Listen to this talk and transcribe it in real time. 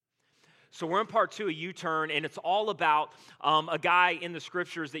So we're in part 2 of U-Turn, and it's all about a guy in the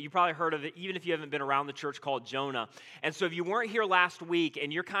scriptures that you probably heard of, even if you haven't been around the church, called Jonah. And so if you weren't here last week,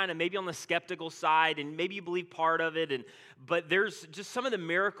 and you're kind of maybe on the skeptical side, and maybe you believe part of it, but there's just some of the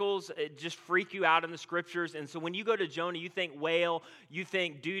miracles just freak you out in the scriptures. And so when you go to Jonah, you think whale, you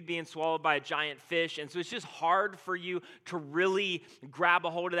think dude being swallowed by a giant fish, and so it's just hard for you to really grab a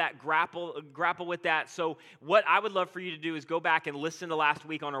hold of that, grapple with that. So what I would love for you to do is go back and listen to last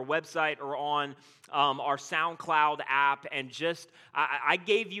week on our website or on our SoundCloud app, and just, I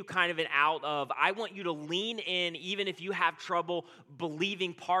gave you kind of an out of, I want you to lean in even if you have trouble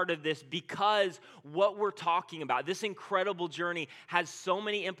believing part of this, because what we're talking about, this incredible journey, has so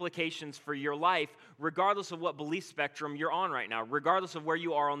many implications for your life, regardless of what belief spectrum you're on right now, regardless of where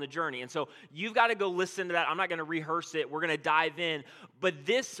you are on the journey. And so you've got to go listen to that. I'm not going to rehearse it. We're going to dive in. But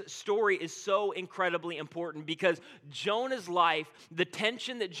this story is so incredibly important because Jonah's life, the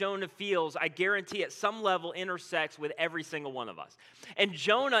tension that Jonah feels, I guarantee at some level intersects with every single one of us. And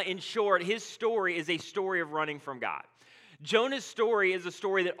Jonah, in short, his story is a story of running from God. Jonah's story is a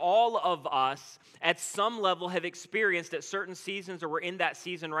story that all of us at some level have experienced at certain seasons, or we're in that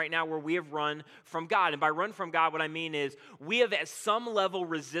season right now where we have run from God. And by run from God, what I mean is we have at some level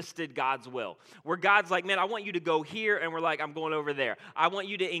resisted God's will. Where God's like, man, I want you to go here, and we're like, I'm going over there. I want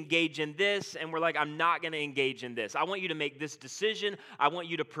you to engage in this, and we're like, I'm not going to engage in this. I want you to make this decision. I want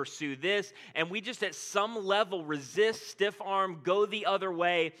you to pursue this. And we just at some level resist, stiff arm, go the other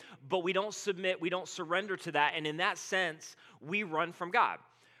way, but we don't submit, we don't surrender to that. And in that sense, we run from God.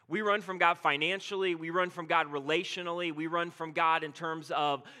 We run from God financially. We run from God relationally. We run from God in terms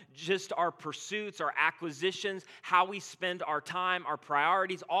of just our pursuits, our acquisitions, how we spend our time, our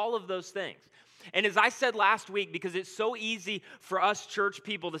priorities, all of those things. And as I said last week, because it's so easy for us church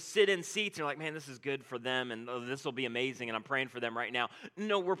people to sit in seats and you're like, man, this is good for them and this will be amazing and I'm praying for them right now.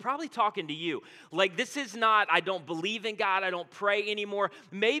 No, we're probably talking to you. Like, this is not, I don't believe in God, I don't pray anymore.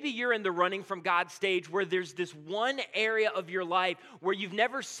 Maybe you're in the running from God stage where there's this one area of your life where you've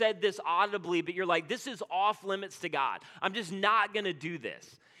never said this audibly, but you're like, this is off limits to God. I'm just not going to do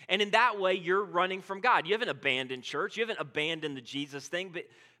this. And in that way, you're running from God. You haven't abandoned church. You haven't abandoned the Jesus thing,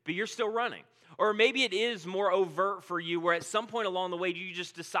 but you're still running. Or maybe it is more overt for you where at some point along the way you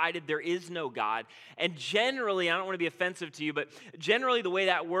just decided there is no God. And generally, I don't want to be offensive to you, but generally the way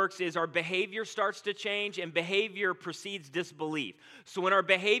that works is our behavior starts to change and behavior precedes disbelief. So when our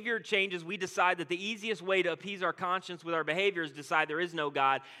behavior changes, we decide that the easiest way to appease our conscience with our behavior is decide there is no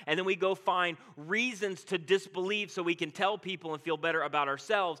God. And then we go find reasons to disbelieve so we can tell people and feel better about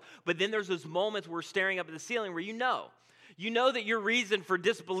ourselves. But then there's those moments where we're staring up at the ceiling where you know that your reason for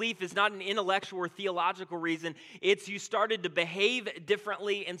disbelief is not an intellectual or theological reason. It's you started to behave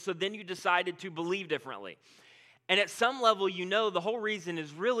differently, and so then you decided to believe differently. And at some level, the whole reason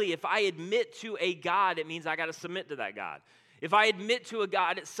is really, if I admit to a God, it means I got to submit to that God. If I admit to a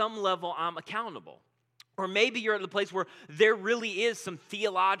God, at some level, I'm accountable. Or maybe you're at the place where there really is some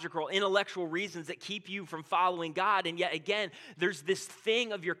theological, intellectual reasons that keep you from following God. And yet again, there's this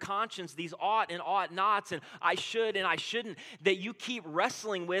thing of your conscience, these ought and ought nots, and I should and I shouldn't, that you keep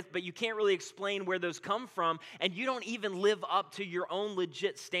wrestling with, but you can't really explain where those come from. And you don't even live up to your own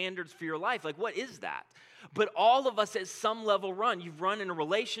legit standards for your life. Like, what is that? But all of us at some level run. You've run in a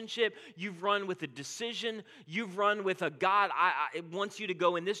relationship. You've run with a decision. You've run with a God wants you to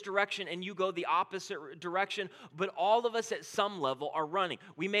go in this direction and you go the opposite direction. But all of us at some level are running.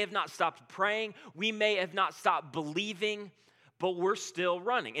 We may have not stopped praying. We may have not stopped believing, but we're still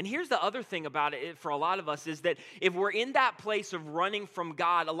running. And here's the other thing about it for a lot of us is that if we're in that place of running from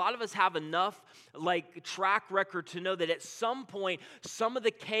God, a lot of us have enough track record to know that at some point, some of the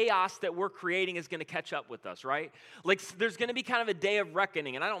chaos that we're creating is going to catch up with us, right? Like, there's going to be kind of a day of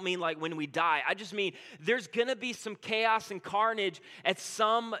reckoning. And I don't mean like when we die. I just mean there's going to be some chaos and carnage at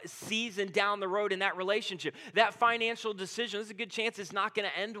some season down the road in that relationship. That financial decision, there's a good chance it's not going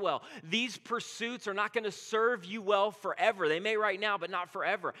to end well. These pursuits are not going to serve you well forever. They may right now, but not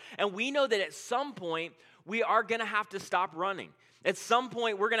forever. And we know that at some point, we are going to have to stop running. At some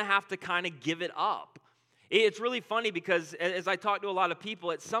point, we're going to have to kind of give it up. It's really funny because as I talk to a lot of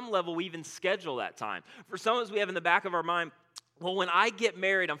people, at some level, we even schedule that time. For some of us, we have in the back of our mind, well, when I get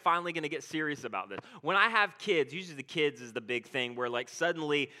married, I'm finally going to get serious about this. When I have kids, usually the kids is the big thing where like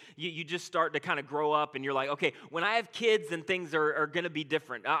suddenly you just start to kind of grow up and you're like, okay, when I have kids, then things are going to be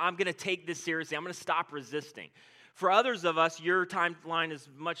different. I'm going to take this seriously. I'm going to stop resisting. For others of us, your timeline is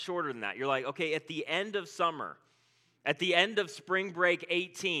much shorter than that. You're like, okay, at the end of summer, At the end of spring break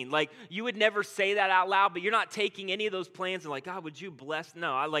 18, like you would never say that out loud, but you're not taking any of those plans and like, God, would you bless?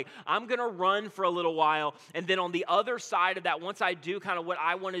 No, I'm going to run for a little while. And then on the other side of that, once I do kind of what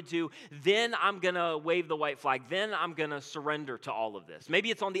I want to do, then I'm going to wave the white flag. Then I'm going to surrender to all of this.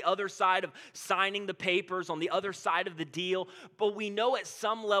 Maybe it's on the other side of signing the papers, on the other side of the deal. But we know at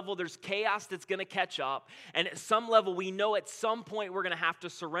some level there's chaos that's going to catch up. And at some level, we know at some point we're going to have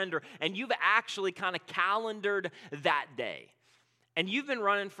to surrender. And you've actually kind of calendared that day. And you've been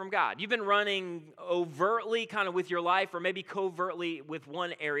running from God. You've been running overtly kind of with your life or maybe covertly with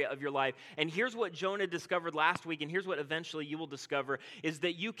one area of your life. And here's what Jonah discovered last week, and here's what eventually you will discover, is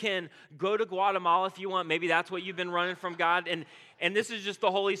that you can go to Guatemala if you want. Maybe that's what you've been running from God. And this is just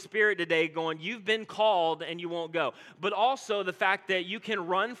the Holy Spirit today going, you've been called and you won't go. But also the fact that you can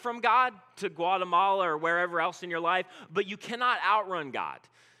run from God to Guatemala or wherever else in your life, but you cannot outrun God.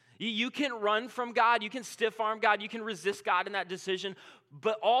 You can run from God, you can stiff-arm God, you can resist God in that decision,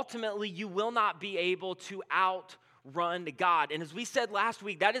 but ultimately you will not be able to outrun God. And as we said last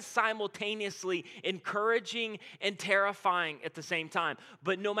week, that is simultaneously encouraging and terrifying at the same time.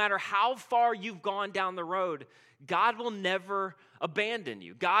 But no matter how far you've gone down the road, God will never abandon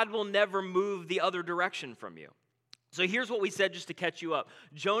you. God will never move the other direction from you. So here's what we said just to catch you up.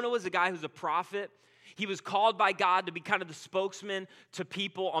 Jonah was a guy who's a prophet. He was called by God to be kind of the spokesman to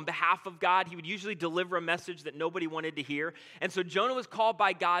people on behalf of God. He would usually deliver a message that nobody wanted to hear. And so Jonah was called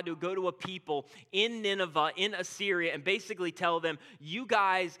by God to go to a people in Nineveh, in Assyria, and basically tell them, you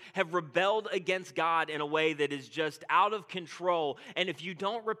guys have rebelled against God in a way that is just out of control. And if you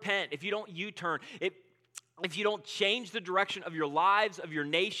don't repent, if you don't U-turn, if you don't change the direction of your lives, of your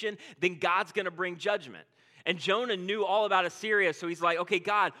nation, then God's going to bring judgment. And Jonah knew all about Assyria, so he's like, okay,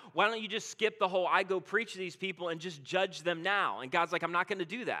 God, why don't you just skip the whole I go preach to these people and just judge them now? And God's like, I'm not going to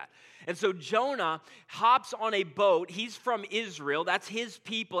do that. And so Jonah hops on a boat. He's from Israel. That's his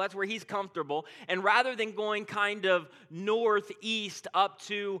people. That's where he's comfortable. And rather than going kind of northeast up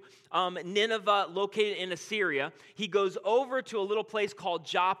to Nineveh, located in Assyria, he goes over to a little place called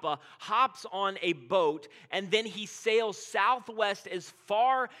Joppa, hops on a boat, and then he sails southwest as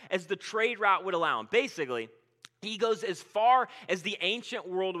far as the trade route would allow him. Basically, he goes as far as the ancient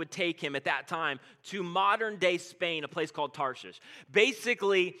world would take him at that time to modern-day Spain, a place called Tarshish.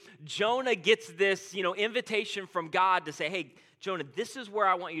 Basically, Jonah gets this, invitation from God to say, hey, Jonah, this is where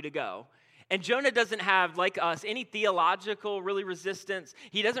I want you to go. And Jonah doesn't have, like us, any theological really resistance.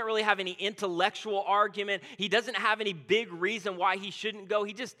 He doesn't really have any intellectual argument. He doesn't have any big reason why he shouldn't go.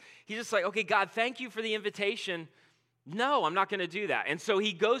 He's just like, okay, God, thank you for the invitation. No, I'm not going to do that. And so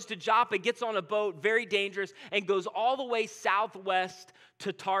he goes to Joppa, gets on a boat, very dangerous, and goes all the way southwest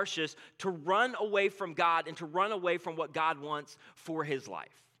to Tarshish to run away from God and to run away from what God wants for his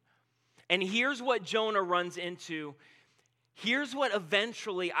life. And here's what Jonah runs into. Here's what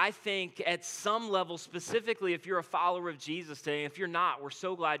eventually, I think, at some level, specifically if you're a follower of Jesus today, if you're not, we're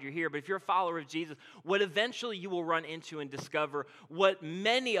so glad you're here, but if you're a follower of Jesus, what eventually you will run into and discover what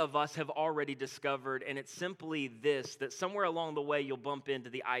many of us have already discovered, and it's simply this, that somewhere along the way you'll bump into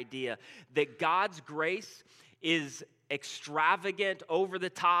the idea that God's grace is extravagant, over the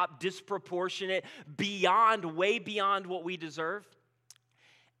top, disproportionate, way beyond what we deserve.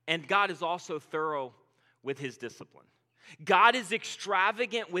 And God is also thorough with his discipline. God is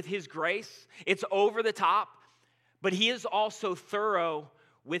extravagant with his grace. It's over the top, but he is also thorough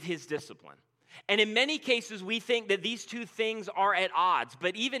with his discipline. And in many cases, we think that these two things are at odds.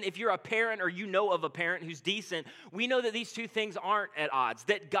 But even if you're a parent or you know of a parent who's decent, we know that these two things aren't at odds.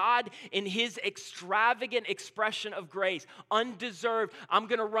 That God, in his extravagant expression of grace, undeserved, I'm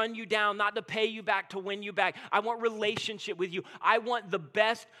going to run you down, not to pay you back, to win you back. I want relationship with you. I want the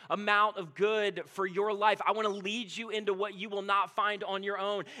best amount of good for your life. I want to lead you into what you will not find on your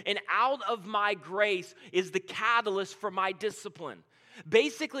own. And out of my grace is the catalyst for my discipline.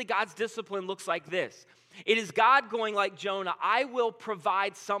 Basically, God's discipline looks like this. It is God going like Jonah, I will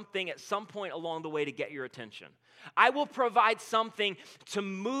provide something at some point along the way to get your attention. I will provide something to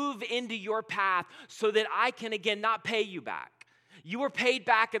move into your path so that I can, again, not pay you back. You were paid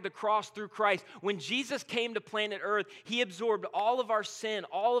back at the cross through Christ. When Jesus came to planet Earth, he absorbed all of our sin,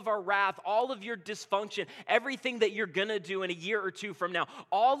 all of our wrath, all of your dysfunction, everything that you're going to do in a year or two from now.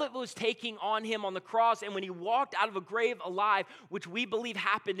 All that was taking on him on the cross, and when he walked out of a grave alive, which we believe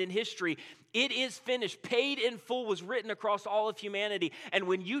happened in history, it is finished. Paid in full was written across all of humanity. And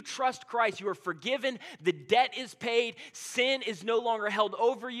when you trust Christ, you are forgiven. The debt is paid. Sin is no longer held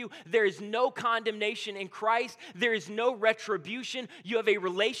over you. There is no condemnation in Christ. There is no retribution. mission. You have a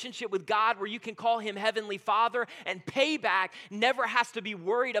relationship with God where you can call him Heavenly Father, and payback never has to be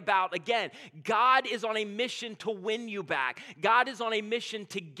worried about again. God is on a mission to win you back. God is on a mission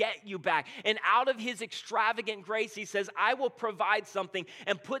to get you back. And out of his extravagant grace, he says, I will provide something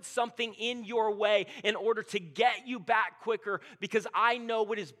and put something in your way in order to get you back quicker, because I know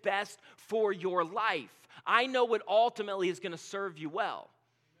what is best for your life. I know what ultimately is going to serve you well.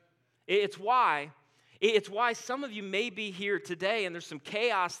 It's why some of you may be here today and there's some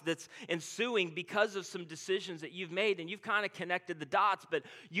chaos that's ensuing because of some decisions that you've made, and you've kind of connected the dots, but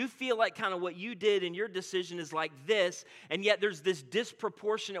you feel like kind of what you did in your decision is like this, and yet there's this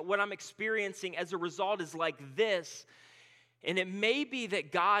disproportionate, what I'm experiencing as a result is like this. And it may be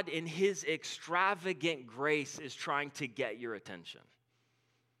that God in his extravagant grace is trying to get your attention.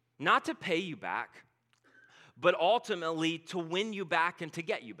 Not to pay you back, but ultimately to win you back and to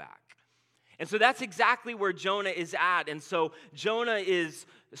get you back. And so that's exactly where Jonah is at. And so Jonah is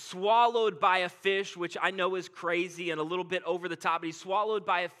swallowed by a fish, which I know is crazy and a little bit over the top, but he's swallowed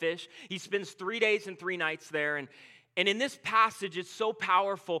by a fish. He spends 3 days and 3 nights there. And in this passage, it's so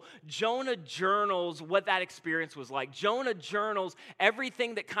powerful. Jonah journals what that experience was like. Jonah journals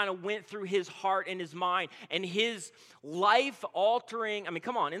everything that kind of went through his heart and his mind, and his life-altering,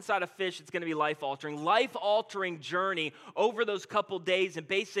 inside a fish, it's going to be life-altering journey over those couple days, and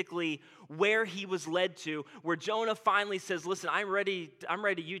basically where he was led to, where Jonah finally says, listen, I'm ready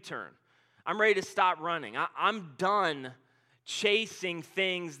to U-turn. I'm ready to stop running. I'm done chasing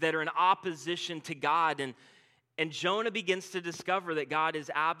things that are in opposition to God. And Jonah begins to discover that God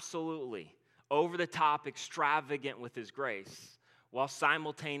is absolutely over the top, extravagant with his grace, while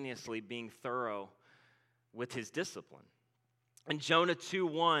simultaneously being thorough with his discipline. In Jonah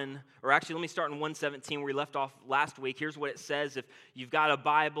 2:1, or actually let me start in 1:17 where we left off last week. Here's what it says. If you've got a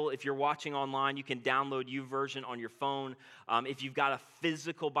Bible, if you're watching online, you can download YouVersion on your phone. If you've got a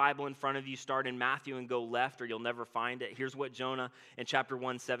physical Bible in front of you, start in Matthew and go left or you'll never find it. Here's what Jonah in chapter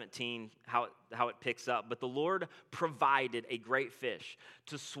 1:17, how it picks up. But the Lord provided a great fish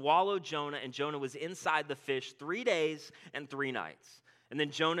to swallow Jonah, and Jonah was inside the fish 3 days and 3 nights. And then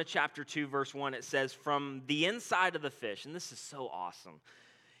Jonah chapter 2, verse 1, it says, from the inside of the fish, and this is so awesome,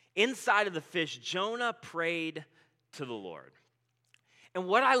 inside of the fish, Jonah prayed to the Lord. And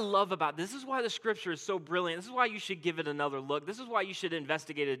what I love about this is why the scripture is so brilliant. This is why you should give it another look. This is why you should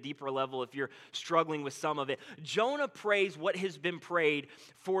investigate at a deeper level if you're struggling with some of it. Jonah prays what has been prayed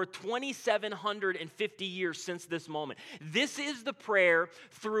for 2,750 years since this moment. This is the prayer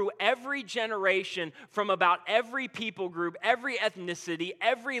through every generation from about every people group, every ethnicity,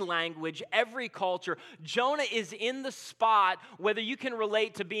 every language, every culture. Jonah is in the spot, whether you can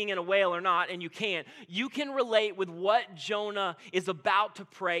relate to being in a whale or not, and you can't. You can relate with what Jonah is about to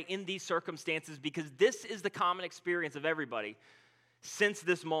pray in these circumstances, because this is the common experience of everybody since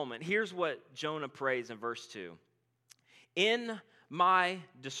this moment. Here's what Jonah prays in verse 2. In my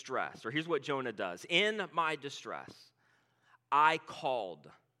distress, or here's what Jonah does. In my distress, I called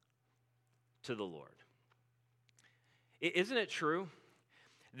to the Lord. Isn't it true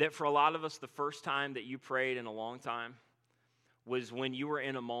that for a lot of us, the first time that you prayed in a long time was when you were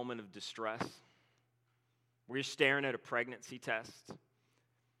in a moment of distress, where you're staring at a pregnancy test,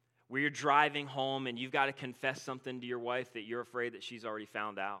 where you're driving home and you've got to confess something to your wife that you're afraid that she's already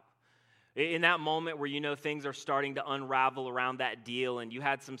found out? In that moment where you know things are starting to unravel around that deal and you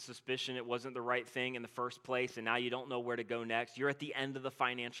had some suspicion it wasn't the right thing in the first place and now you don't know where to go next. You're at the end of the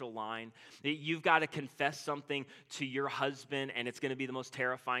financial line. You've got to confess something to your husband and it's going to be the most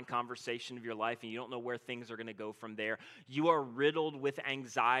terrifying conversation of your life and you don't know where things are going to go from there. You are riddled with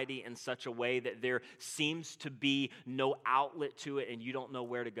anxiety in such a way that there seems to be no outlet to it and you don't know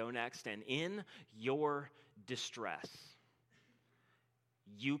where to go next. And in your distress,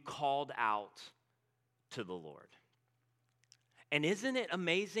 you called out to the Lord. And isn't it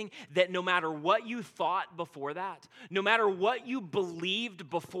amazing that no matter what you thought before that, no matter what you believed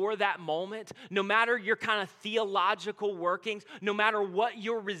before that moment, no matter your kind of theological workings, no matter what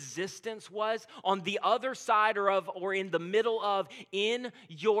your resistance was, on the other side or in the middle of, in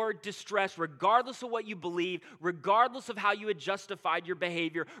your distress, regardless of what you believed, regardless of how you had justified your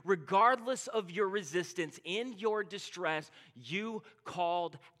behavior, regardless of your resistance, in your distress, you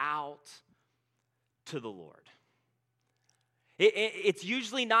called out to the Lord. It's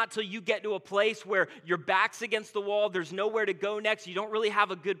usually not till you get to a place where your back's against the wall, there's nowhere to go next, you don't really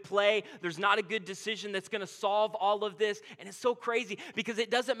have a good play, there's not a good decision that's going to solve all of this. And it's so crazy because it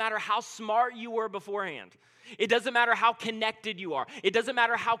doesn't matter how smart you were beforehand. It doesn't matter how connected you are. It doesn't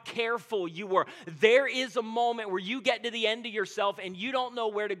matter how careful you were. There is a moment where you get to the end of yourself and you don't know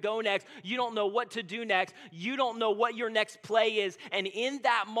where to go next. You don't know what to do next. You don't know what your next play is. And in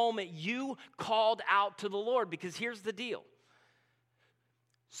that moment, you called out to the Lord, because here's the deal.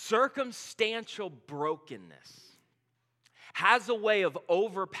 Circumstantial brokenness has a way of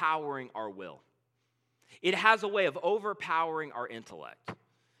overpowering our will. It has a way of overpowering our intellect.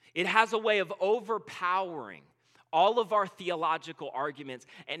 It has a way of overpowering all of our theological arguments,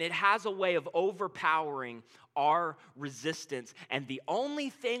 and it has a way of overpowering our resistance. And the only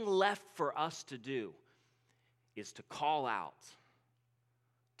thing left for us to do is to call out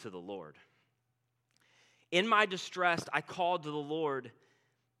to the Lord. In my distress, I called to the Lord,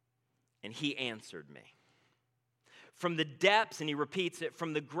 and he answered me. From the depths, and he repeats it,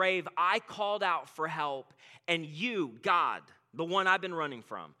 from the grave, I called out for help, and you, God, the one I've been running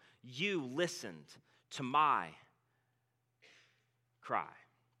from, you listened to my cry.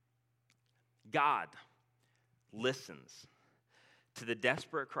 God listens to the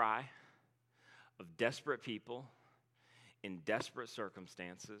desperate cry of desperate people in desperate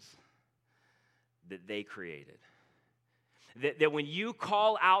circumstances that they created. That when you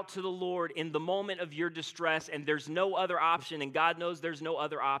call out to the Lord in the moment of your distress and there's no other option, and God knows there's no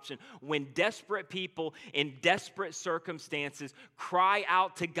other option, when desperate people in desperate circumstances cry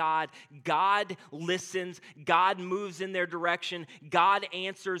out to God, God listens, God moves in their direction, God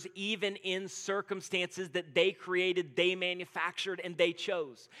answers even in circumstances that they created, they manufactured, and they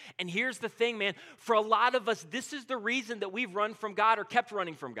chose. And here's the thing, man, for a lot of us, this is the reason that we've run from God or kept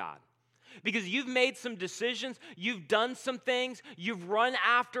running from God. Because you've made some decisions, you've done some things, you've run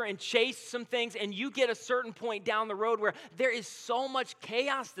after and chased some things, and you get a certain point down the road where there is so much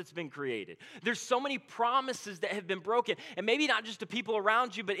chaos that's been created. There's so many promises that have been broken, and maybe not just to people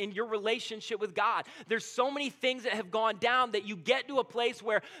around you, but in your relationship with God. There's so many things that have gone down that you get to a place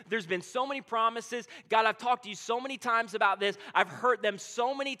where there's been so many promises. God, I've talked to you so many times about this. I've heard them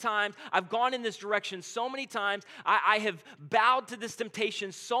so many times. I've gone in this direction so many times. I have bowed to this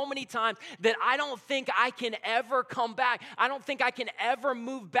temptation so many times that I don't think I can ever come back. I don't think I can ever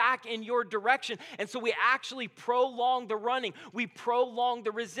move back in your direction. And so we actually prolong the running. We prolong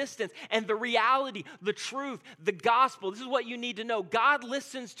the resistance. And the reality, the truth, the gospel, this is what you need to know. God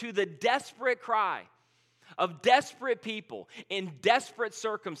listens to the desperate cry of desperate people in desperate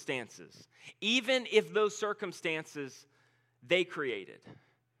circumstances, even if those circumstances they created.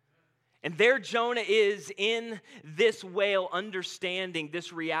 And there Jonah is in this whale, understanding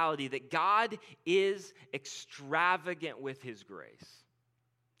this reality that God is extravagant with his grace.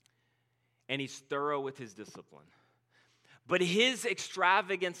 And he's thorough with his discipline. But his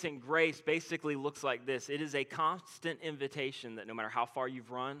extravagance and grace basically looks like this. It is a constant invitation that no matter how far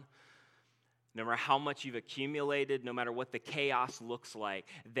you've run, no matter how much you've accumulated, no matter what the chaos looks like,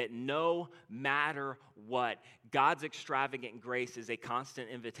 that no matter what, God's extravagant grace is a constant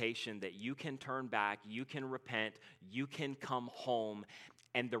invitation that you can turn back, you can repent, you can come home,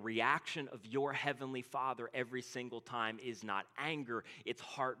 and the reaction of your heavenly Father every single time is not anger, it's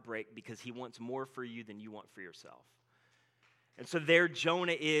heartbreak, because he wants more for you than you want for yourself. And so there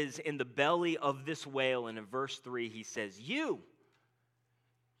Jonah is in the belly of this whale, and in verse 3 he says, you,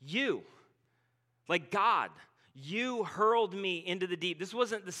 like God, you hurled me into the deep. This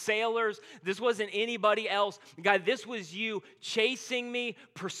wasn't the sailors. This wasn't anybody else. God, this was you chasing me,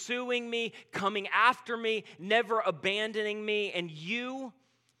 pursuing me, coming after me, never abandoning me. And you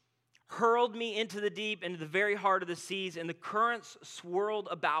hurled me into the deep, into the very heart of the seas, and the currents swirled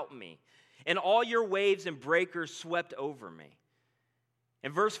about me, and all your waves and breakers swept over me.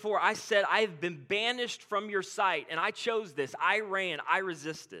 In verse 4, I said, I have been banished from your sight, and I chose this. I ran, I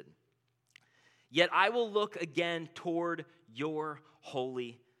resisted. Yet I will look again toward your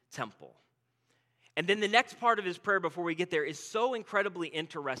holy temple. And then the next part of his prayer before we get there is so incredibly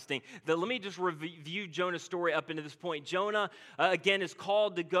interesting that let me just review Jonah's story up into this point. Jonah, again, is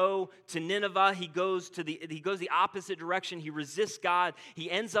called to go to Nineveh. He goes the opposite direction. He resists God.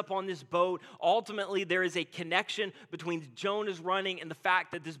 He ends up on this boat. Ultimately, there is a connection between Jonah's running and the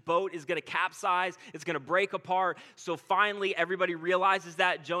fact that this boat is going to capsize. It's going to break apart. So finally, everybody realizes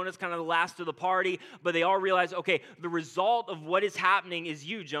that. Jonah's kind of the last of the party, but they all realize, okay, the result of what is happening is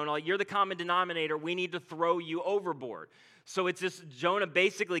you, Jonah. You're the common denominator. we need to throw you overboard. So it's this, Jonah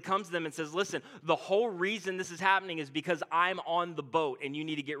basically comes to them and says, listen, the whole reason this is happening is because I'm on the boat and you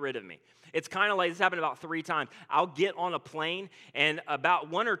need to get rid of me. It's kind of like, this happened about 3 times. I'll get on a plane, and about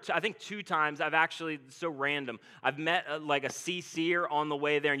 1 or 2, I think 2 times, I've actually, so random, I've met like a CC'er on the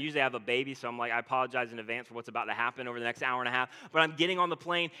way there, and usually I have a baby, so I'm like, I apologize in advance for what's about to happen over the next hour and a half, but I'm getting on the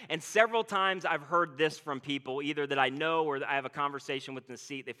plane, and several times I've heard this from people, either that I know or that I have a conversation with in the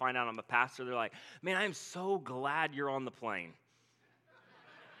seat. They find out I'm a pastor. They're like, man, I am so glad you're on the plane.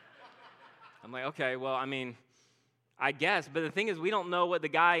 I'm like, okay, well, I mean, I guess, but the thing is, we don't know what the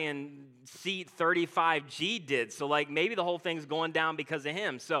guy in seat 35G did. So, like, maybe the whole thing's going down because of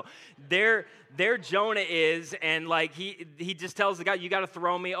him. So, there Jonah is, and like he just tells the guy, you got to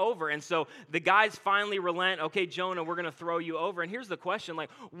throw me over. And so the guys finally relent. Okay, Jonah, we're going to throw you over. And here's the question: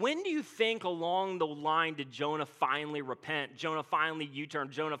 like, when do you think along the line did Jonah finally repent? Jonah finally U-turn?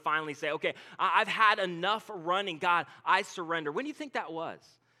 Jonah finally say, okay, I've had enough running. God, I surrender. When do you think that was?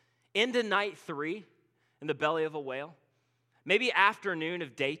 Into night 3. In the belly of a whale? Maybe afternoon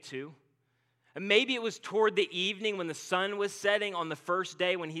of day 2? And maybe it was toward the evening when the sun was setting on the first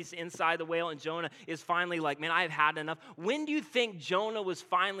day when he's inside the whale and Jonah is finally like, man, I've had enough. When do you think Jonah was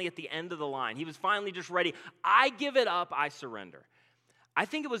finally at the end of the line? He was finally just ready. I give it up. I surrender. I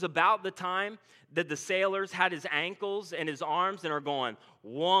think it was about the time that the sailors had his ankles and his arms and are going,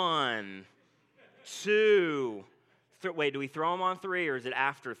 1, 2, 3. Wait, do we throw him on 3 or is it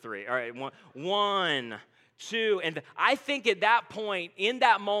after 3? All right, 1, 2. And I think at that point, in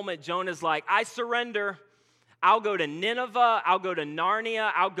that moment, Jonah's like, I surrender. I'll go to Nineveh. I'll go to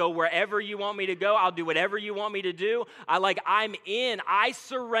Narnia. I'll go wherever you want me to go. I'll do whatever you want me to do. I'm in. I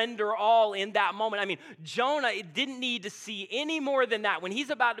surrender all in that moment. I mean, Jonah didn't need to see any more than that. When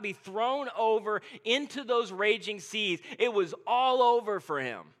he's about to be thrown over into those raging seas, it was all over for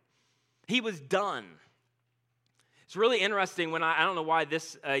him. He was done. It's really interesting when I don't know why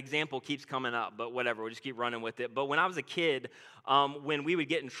this example keeps coming up, but whatever, we'll just keep running with it. But when I was a kid, when we would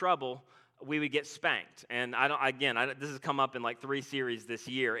get in trouble, we would get spanked. And this has come up in like 3 series this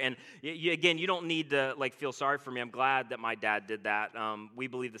year. And you don't need to like feel sorry for me. I'm glad that my dad did that. We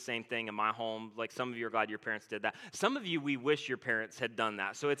believe the same thing in my home. Like some of you are glad your parents did that. Some of you, we wish your parents had done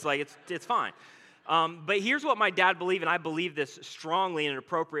that. So it's like, it's fine. But here's what my dad believed, and I believe this strongly in an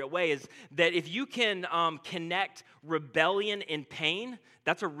appropriate way, is that if you can connect rebellion and pain,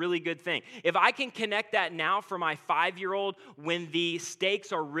 that's a really good thing. If I can connect that now for my 5-year-old when the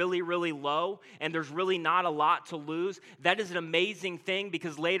stakes are really, really low and there's really not a lot to lose, that is an amazing thing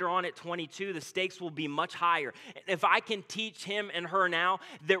because later on at 22, the stakes will be much higher. If I can teach him and her now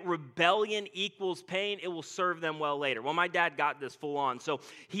that rebellion equals pain, it will serve them well later. Well, my dad got this full on. So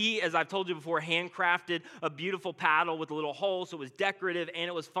he, as I've told you before, handcrafted a beautiful paddle with a little hole, so it was decorative and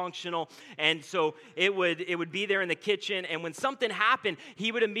it was functional. And so it would be there in the kitchen, and when something happened,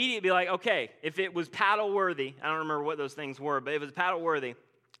 he would immediately be like, okay, if it was paddle worthy, I don't remember what those things were, but if it was paddle worthy,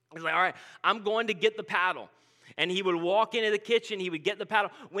 he's like, all right, I'm going to get the paddle. And he would walk into the kitchen, he would get the paddle.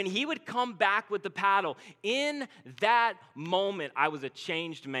 When he would come back with the paddle, in that moment, I was a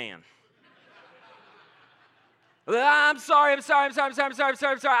changed man. I'm sorry. I'm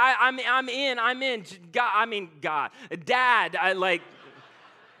in. God. Dad,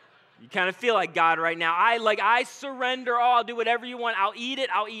 you kind of feel like God right now. I surrender all. I'll do whatever you want. I'll eat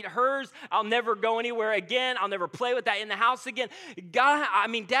it. I'll eat hers. I'll never go anywhere again. I'll never play with that in the house again. Dad,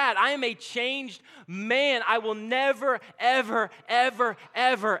 I am a changed man. I will never, ever, ever,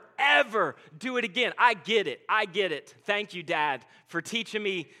 ever, ever do it again. I get it. Thank you, Dad, for teaching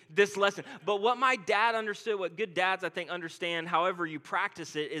me this lesson. But what my dad understood, what good dads I think understand, however you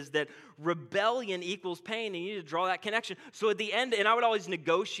practice it, is that rebellion equals pain, and you need to draw that connection. So at the end, and I would always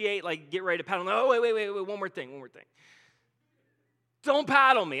negotiate, like get ready to paddle. Oh, wait, one more thing. Don't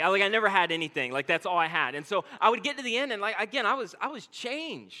paddle me. I never had anything. That's all I had. And so I would get to the end, and I was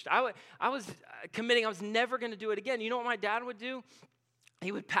changed. I was committing. I was never going to do it again. You know what my dad would do?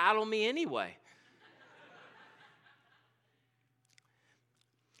 He would paddle me anyway.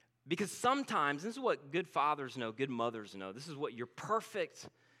 Because sometimes, this is what good fathers know, good mothers know, this is what your perfect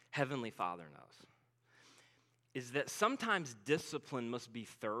Heavenly Father knows, is that sometimes discipline must be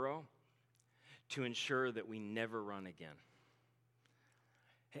thorough to ensure that we never run again.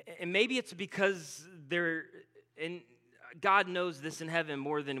 And maybe it's because and God knows this in heaven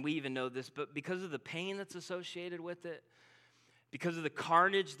more than we even know this, but because of the pain that's associated with it, because of the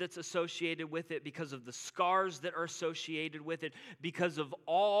carnage that's associated with it, because of the scars that are associated with it, because of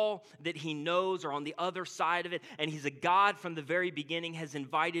all that he knows are on the other side of it, and he's a God from the very beginning, has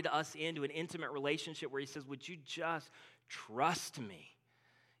invited us into an intimate relationship where he says, would you just trust me?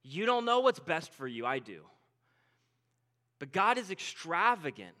 You don't know what's best for you. I do. But God is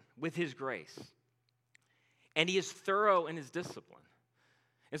extravagant with his grace. And he is thorough in his discipline.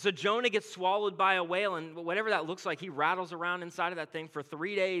 And so Jonah gets swallowed by a whale, and whatever that looks like, he rattles around inside of that thing for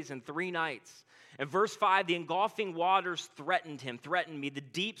 3 days and 3 nights. And verse 5, the engulfing waters threatened me. The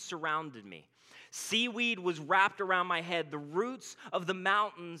deep surrounded me. Seaweed was wrapped around my head. The roots of the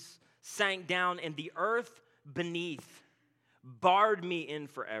mountains sank down, and the earth beneath barred me in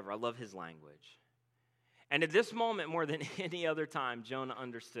forever. I love his language. And at this moment, more than any other time, Jonah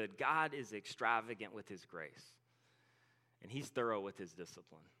understood God is extravagant with his grace, and he's thorough with his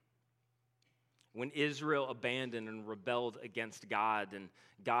discipline. When Israel abandoned and rebelled against God, and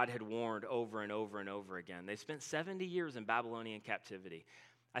God had warned over and over and over again, they spent 70 years in Babylonian captivity.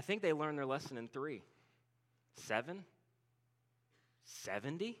 I think they learned their lesson in 3. 7?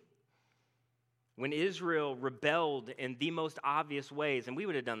 70? When Israel rebelled in the most obvious ways, and we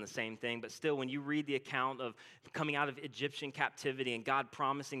would have done the same thing, but still, when you read the account of coming out of Egyptian captivity and God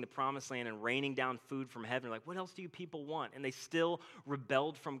promising the promised land and raining down food from heaven, like, what else do you people want? And they still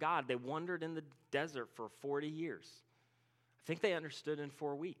rebelled from God. They wandered in the desert for 40 years. I think they understood in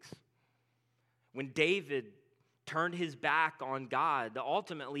 4 weeks. When David turned his back on God,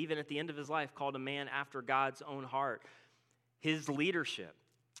 ultimately, even at the end of his life, called a man after God's own heart, his leadership,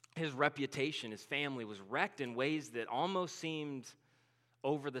 his reputation, his family was wrecked in ways that almost seemed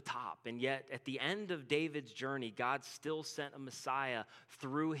over the top. And yet, at the end of David's journey, God still sent a Messiah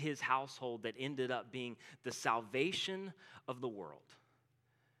through his household that ended up being the salvation of the world.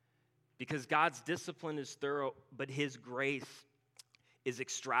 Because God's discipline is thorough, but his grace is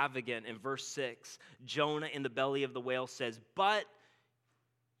extravagant. In verse 6, Jonah in the belly of the whale says, "But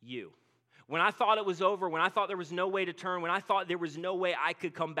you." When I thought it was over, when I thought there was no way to turn, when I thought there was no way I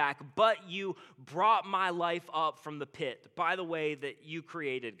could come back, but you brought my life up from the pit by the way that you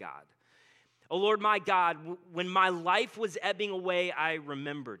created, God. Oh Lord, my God, when my life was ebbing away, I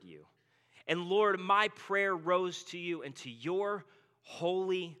remembered you. And Lord, my prayer rose to you and to your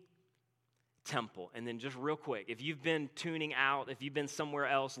holy temple. And then just real quick, if you've been tuning out, if you've been somewhere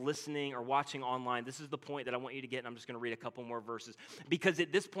else listening or watching online, this is the point that I want you to get, and I'm just going to read a couple more verses. Because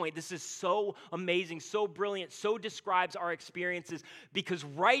at this point, this is so amazing, so brilliant, so describes our experiences, because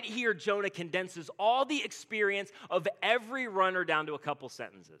right here, Jonah condenses all the experience of every runner down to a couple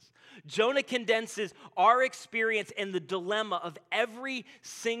sentences. Jonah condenses our experience and the dilemma of every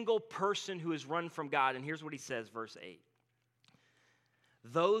single person who has run from God. And here's what he says, verse 8.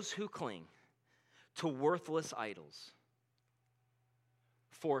 Those who cling to worthless idols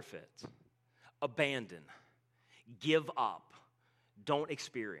forfeit, abandon, give up, don't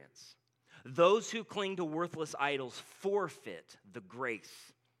experience. Those who cling to worthless idols forfeit the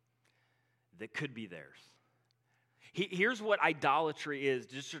grace that could be theirs. Here's what idolatry is,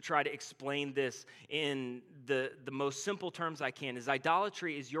 just to try to explain this in the most simple terms I can, is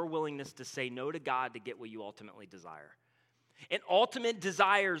idolatry is your willingness to say no to God to get what you ultimately desire. And ultimate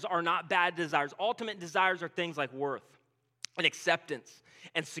desires are not bad desires. Ultimate desires are things like worth and acceptance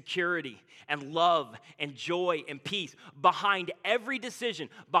and security and love and joy and peace. Behind every decision,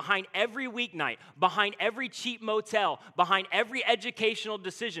 behind every weeknight, behind every cheap motel, behind every educational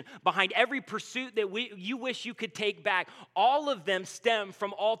decision, behind every pursuit that you wish you could take back, all of them stem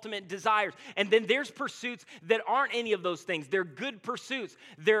from ultimate desires. And then there's pursuits that aren't any of those things. They're good pursuits.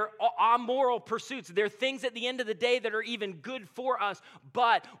 They're amoral pursuits. They're things at the end of the day that are even good for us.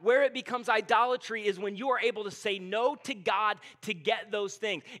 But where it becomes idolatry is when you are able to say no to God to get those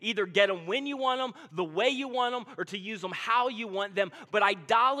things. Either get them when you want them, the way you want them, or to use them how you want them. But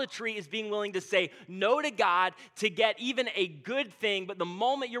idolatry is being willing to say no to God to get even a good thing. But the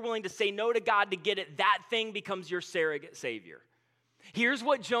moment you're willing to say no to God to get it, that thing becomes your surrogate savior. Here's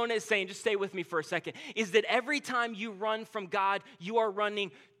what Jonah is saying, just stay with me for a second, is that every time you run from God, you are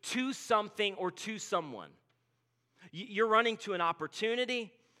running to something or to someone. You're running to an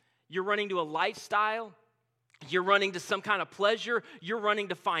opportunity, you're running to a lifestyle, you're running to some kind of pleasure. You're running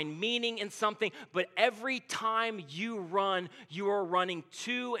to find meaning in something. But every time you run, you are running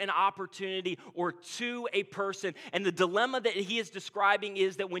to an opportunity or to a person. And the dilemma that he is describing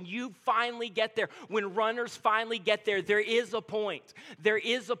is that when you finally get there, when runners finally get there, there is a point. There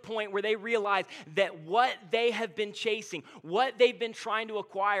is a point where they realize that what they have been chasing, what they've been trying to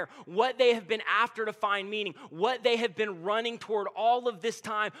acquire, what they have been after to find meaning, what they have been running toward all of this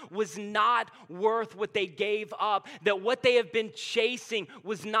time was not worth what they gave gave up, that what they have been chasing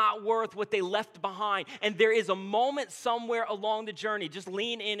was not worth what they left behind. And there is a moment somewhere along the journey, just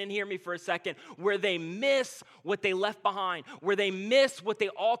lean in and hear me for a second, where they miss what they left behind, where they miss what they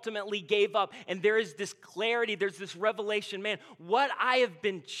ultimately gave up. And there is this clarity, there's this revelation, man, what I have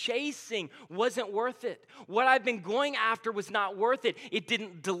been chasing wasn't worth it. What I've been going after was not worth it. It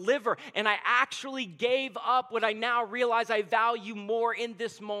didn't deliver. And I actually gave up what I now realize I value more in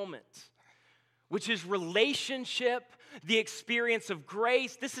this moment, which is relationship, the experience of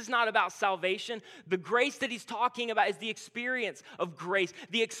grace. This is not about salvation. The grace that he's talking about is the experience of grace,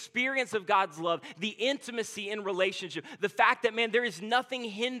 the experience of God's love, the intimacy in relationship, the fact that, man, there is nothing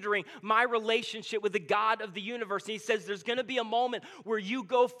hindering my relationship with the God of the universe. And he says there's going to be a moment where you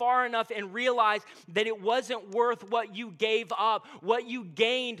go far enough and realize that it wasn't worth what you gave up. What you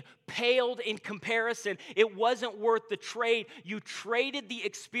gained paled in comparison. It wasn't worth the trade. You traded the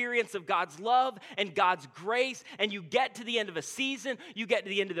experience of God's love and God's grace, and you get to the end of a season, you get to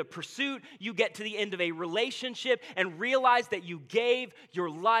the end of the pursuit, you get to the end of a relationship, and realize that you gave your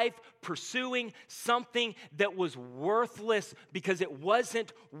life pursuing something that was worthless because it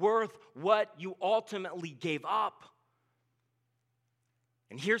wasn't worth what you ultimately gave up.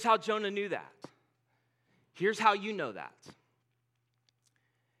 And here's how Jonah knew that. Here's how you know that.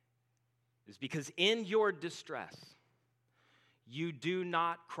 Is because in your distress, you do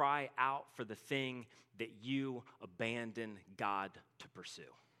not cry out for the thing that you abandon God to pursue.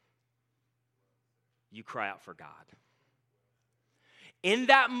 You cry out for God. In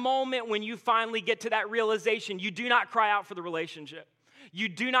that moment when you finally get to that realization, you do not cry out for the relationship. You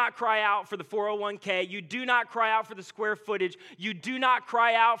do not cry out for the 401k. You do not cry out for the square footage. You do not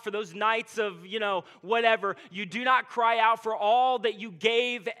cry out for those nights of, whatever. You do not cry out for all that you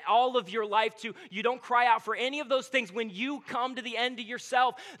gave all of your life to. You don't cry out for any of those things. When you come to the end of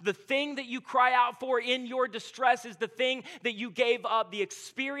yourself, the thing that you cry out for in your distress is the thing that you gave up, the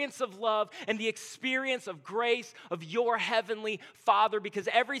experience of love and the experience of grace of your heavenly Father, because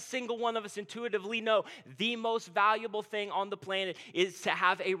every single one of us intuitively know the most valuable thing on the planet is to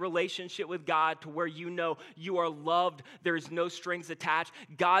have a relationship with God to where you know you are loved. There's no strings attached.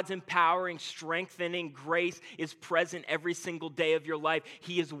 God's empowering, strengthening grace is present every single day of your life.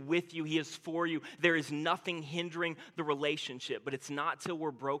 He is with you. He is for you. There is nothing hindering the relationship, but it's not till we're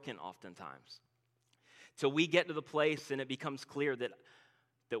broken oftentimes. Till we get to the place and it becomes clear that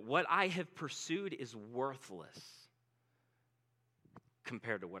what I have pursued is worthless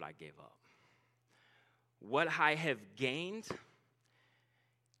compared to what I gave up. What I have gained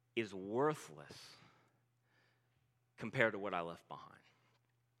is worthless compared to what I left behind.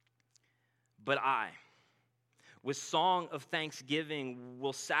 But I, with song of thanksgiving,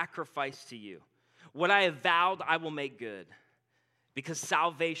 will sacrifice to you. What I have vowed, I will make good, because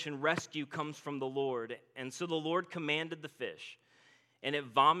salvation, rescue comes from the Lord. And so the Lord commanded the fish, and it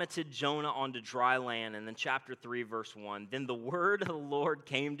vomited Jonah onto dry land. And then chapter 3, verse 1, then the word of the Lord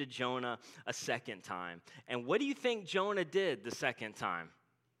came to Jonah a second time. And what do you think Jonah did the second time?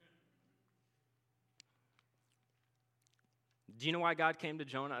 Do you know why God came to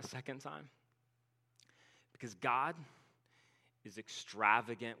Jonah a second time? Because God is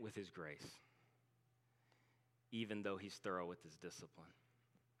extravagant with his grace, even though he's thorough with his discipline.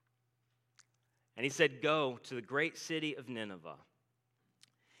 And he said, go to the great city of Nineveh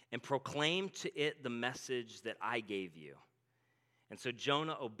and proclaim to it the message that I gave you. And so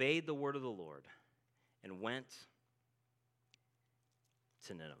Jonah obeyed the word of the Lord and went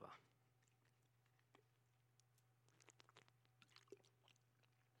to Nineveh.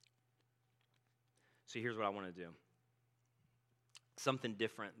 So here's what I want to do. Something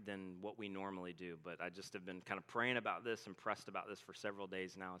different than what we normally do, but I just have been kind of praying about this and pressed about this for several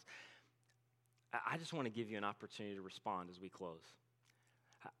days now. I just want to give you an opportunity to respond as we close.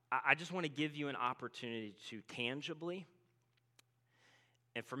 I just want to give you an opportunity to tangibly,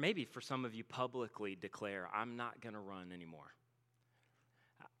 and for some of you publicly declare, I'm not going to run anymore.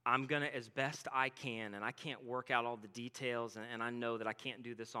 I'm going to, as best I can, and I can't work out all the details, and I know that I can't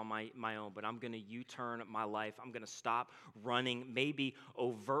do this on my own, but I'm going to U-turn my life. I'm going to stop running, maybe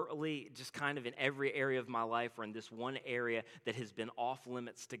overtly, just kind of in every area of my life or in this one area that has been off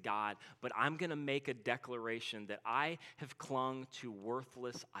limits to God, but I'm going to make a declaration that I have clung to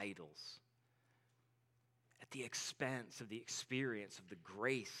worthless idols at the expense of the experience of the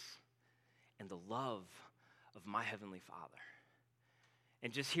grace and the love of my Heavenly Father.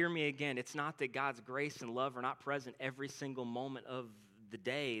 And just hear me again, it's not that God's grace and love are not present every single moment of the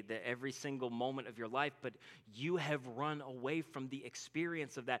day, every single moment of your life, but you have run away from the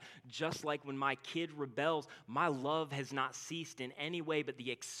experience of that. Just like when my kid rebels, my love has not ceased in any way, but the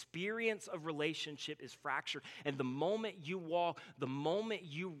experience of relationship is fractured. And the moment you walk, the moment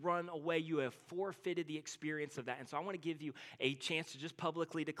you run away, you have forfeited the experience of that. And so I want to give you a chance to just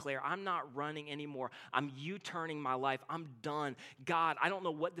publicly declare, I'm not running anymore. I'm U-turning my life. I'm done. God, I don't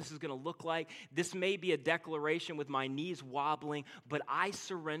know what this is going to look like. This may be a declaration with my knees wobbling, but I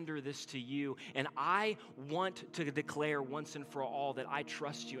surrender this to you, and I want to declare once and for all that I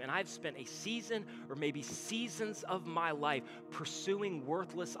trust you. And I've spent a season or maybe seasons of my life pursuing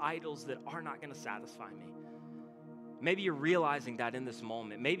worthless idols that are not going to satisfy me. Maybe you're realizing that in this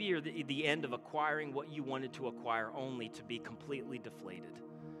moment. Maybe you're at the end of acquiring what you wanted to acquire only to be completely deflated.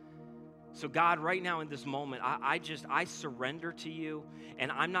 So God, right now in this moment, I surrender to you,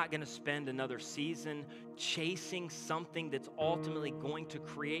 and I'm not going to spend another season chasing something that's ultimately going to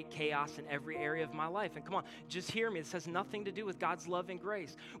create chaos in every area of my life. And come on, just hear me. This has nothing to do with God's love and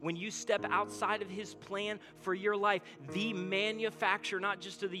grace. When you step outside of his plan for your life, the manufacturer, not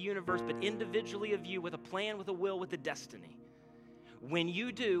just of the universe, but individually of you with a plan, with a will, with a destiny. When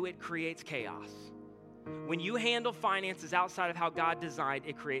you do, it creates chaos. When you handle finances outside of how God designed,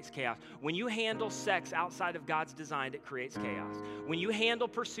 it creates chaos. When you handle sex outside of God's design, it creates chaos. When you handle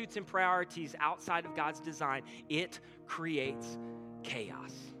pursuits and priorities outside of God's design, it creates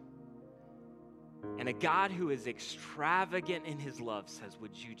chaos. And a God who is extravagant in his love says,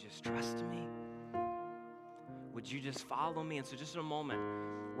 would you just trust me? Would you just follow me? And so just in a moment,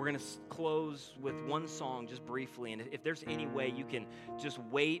 we're going to close with one song just briefly. And if there's any way you can just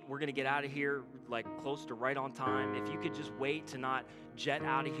wait, we're going to get out of here like close to right on time. If you could just wait to not jet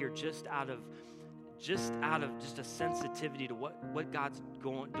out of here just out of a sensitivity to what God's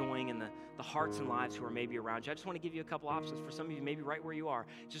doing in the hearts and lives who are maybe around you. I just want to give you a couple options. For some of you, maybe right where you are,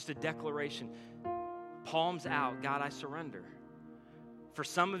 just a declaration. Palms out, God, I surrender. For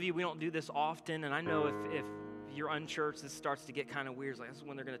some of you, we don't do this often, and I know if you're unchurched, this starts to get kind of weird. It's like, this is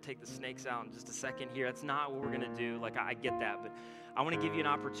when they're going to take the snakes out in just a second here. That's not what we're going to do. Like, I get that, but I want to give you an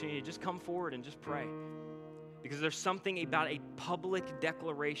opportunity to just come forward and just pray. Because there's something about a public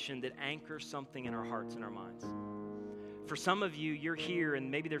declaration that anchors something in our hearts and our minds. For some of you, you're here,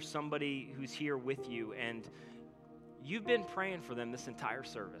 and maybe there's somebody who's here with you, and you've been praying for them this entire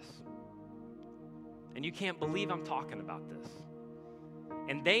service. And you can't believe I'm talking about this.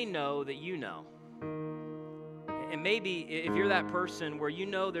 And they know that you know. And maybe if you're that person where you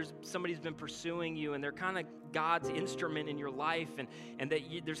know there's somebody's been pursuing you and they're kind of God's instrument in your life, and that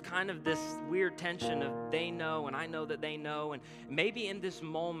there's kind of this weird tension of they know and I know that they know. And maybe in this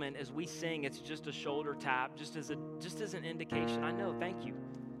moment as we sing, it's just a shoulder tap, just as an indication. I know, thank you.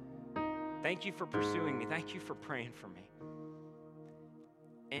 Thank you for pursuing me. Thank you for praying for me.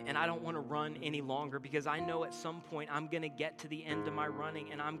 And I don't want to run any longer because I know at some point I'm going to get to the end of my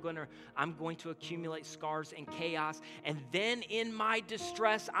running and I'm going to accumulate scars and chaos. And then in my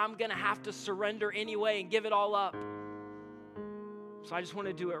distress, I'm going to have to surrender anyway and give it all up. So I just want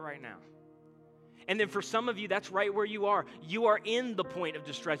to do it right now. And then for some of you, that's right where you are. You are in the point of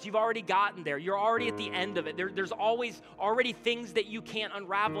distress. You've already gotten there. You're already at the end of it. There's always already things that you can't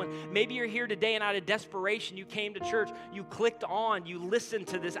unravel. And maybe you're here today and out of desperation, you came to church, you clicked on, you listened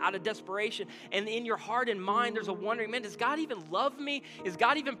to this out of desperation. And in your heart and mind, there's a wondering, man, does God even love me? Is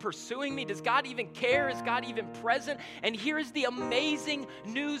God even pursuing me? Does God even care? Is God even present? And here's the amazing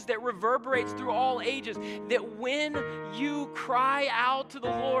news that reverberates through all ages, that when you cry out to the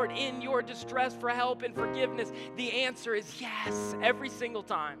Lord in your distress for help and forgiveness, the answer is yes, every single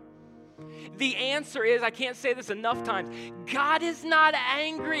time. The answer is, I can't say this enough times, God is not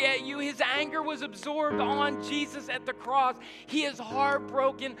angry at you. His anger was absorbed on Jesus at the cross. He is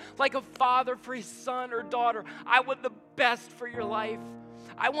heartbroken like a father for his son or daughter. I want the best for your life.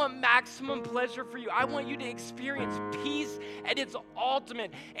 I want maximum pleasure for you. I want you to experience peace at its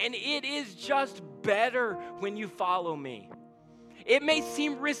ultimate, and it is just better when you follow me. It may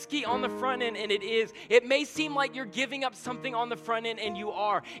seem risky on the front end, and it is. It may seem like you're giving up something on the front end, and you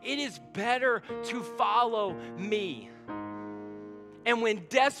are. It is better to follow me. And when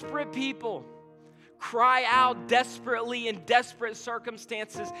desperate people cry out desperately in desperate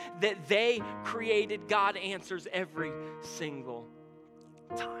circumstances that they created, God answers every single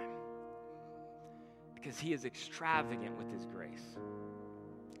time. Because he is extravagant with his grace,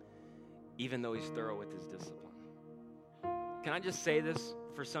 even though he's thorough with his discipline. Can I just say this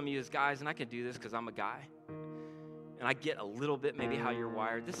for some of you as guys, and I can do this because I'm a guy, and I get a little bit maybe how you're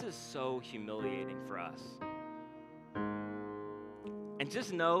wired. This is so humiliating for us. And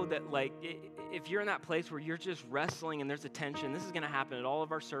just know that, like, if you're in that place where you're just wrestling and there's a tension, this is going to happen at all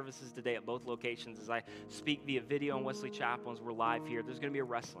of our services today at both locations as I speak via video in Wesley Chapel as we're live here. There's going to be a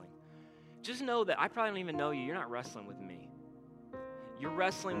wrestling. Just know that I probably don't even know you. You're not wrestling with me. You're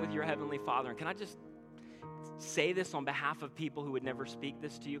wrestling with your Heavenly Father. And can I just say this on behalf of people who would never speak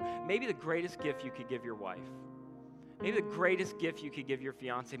this to you? Maybe the greatest gift you could give your wife, maybe the greatest gift you could give your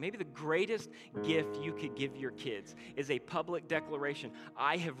fiance, maybe the greatest gift you could give your kids is a public declaration.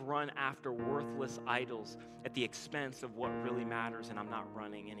 I have run after worthless idols at the expense of what really matters, and I'm not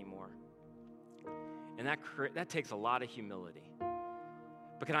running anymore. And that takes a lot of humility.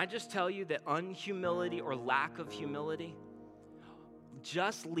 But can I just tell you that unhumility or lack of humility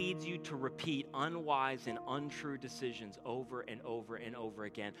just leads you to repeat unwise and untrue decisions over and over and over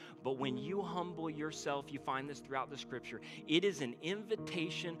again. But when you humble yourself, you find this throughout the scripture, it is an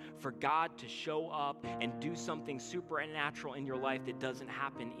invitation for God to show up and do something supernatural in your life that doesn't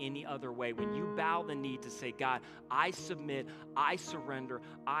happen any other way. When you bow the knee to say, God, I submit, I surrender,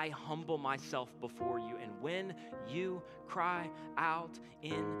 I humble myself before you. And when you cry out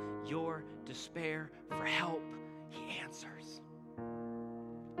in your despair for help, He answers.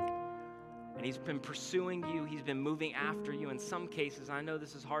 And He's been pursuing you. He's been moving after you. In some cases, I know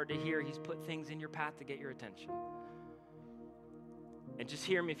this is hard to hear, He's put things in your path to get your attention. And just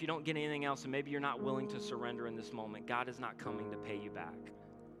hear me, if you don't get anything else, and maybe you're not willing to surrender in this moment, God is not coming to pay you back.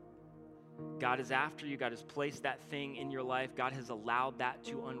 God is after you. God has placed that thing in your life. God has allowed that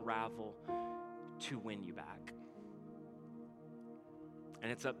to unravel to win you back.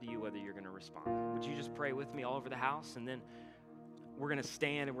 And it's up to you whether you're going to respond. Would you just pray with me all over the house? And then we're going to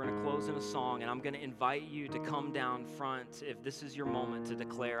stand and we're going to close in a song, and I'm going to invite you to come down front if this is your moment to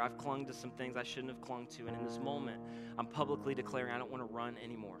declare, I've clung to some things I shouldn't have clung to, and in this moment, I'm publicly declaring I don't want to run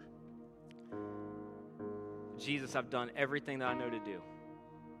anymore. Jesus, I've done everything that I know to do.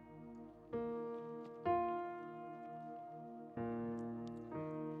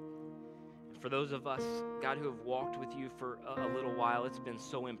 And for those of us, God, who have walked with you for a little while, it's been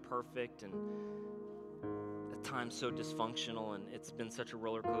so imperfect and times so dysfunctional, and it's been such a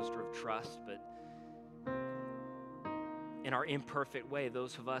roller coaster of trust. But in our imperfect way,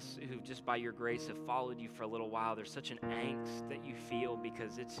 those of us who just by your grace have followed you for a little while, there's such an angst that you feel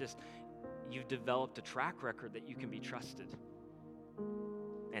because it's just, you've developed a track record that you can be trusted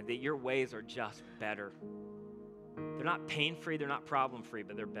and that your ways are just better. They're not pain-free, they're not problem-free,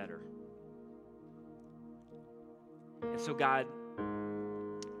 but they're better. And so God,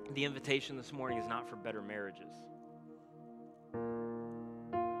 the invitation this morning is not for better marriages.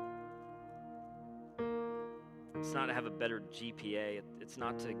 It's not to have a better GPA. It's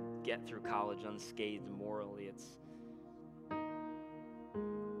not to get through college unscathed morally.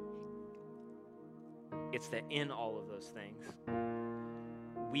 It's that in all of those things,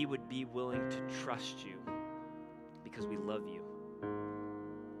 we would be willing to trust you because we love you.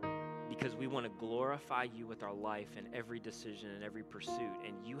 Because we want to glorify you with our life in every decision and every pursuit.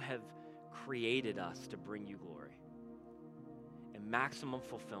 And you have created us to bring you glory and maximum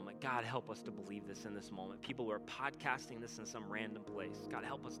fulfillment. God, help us to believe this in this moment. People who are podcasting this in some random place, God,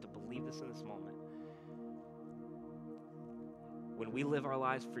 help us to believe this in this moment. When we live our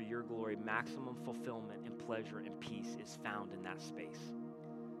lives for your glory, maximum fulfillment and pleasure and peace is found in that space.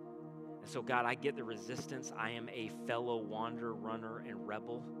 And so, God, I get the resistance. I am a fellow wanderer, runner, and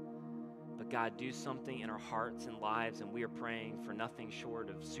rebel. But God, do something in our hearts and lives, and we are praying for nothing short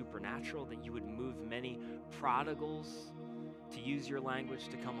of supernatural, that you would move many prodigals, to use your language,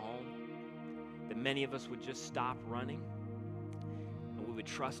 to come home, that many of us would just stop running, and we would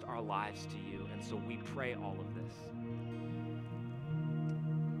trust our lives to you. And so we pray all of this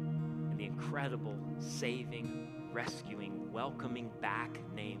in the incredible, saving, rescuing, welcoming back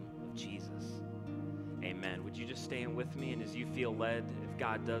name of Jesus. Amen. Would you just stand with me? And as you feel led, if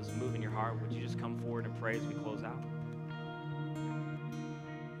God does move in your heart, would you just come forward and pray as we close out?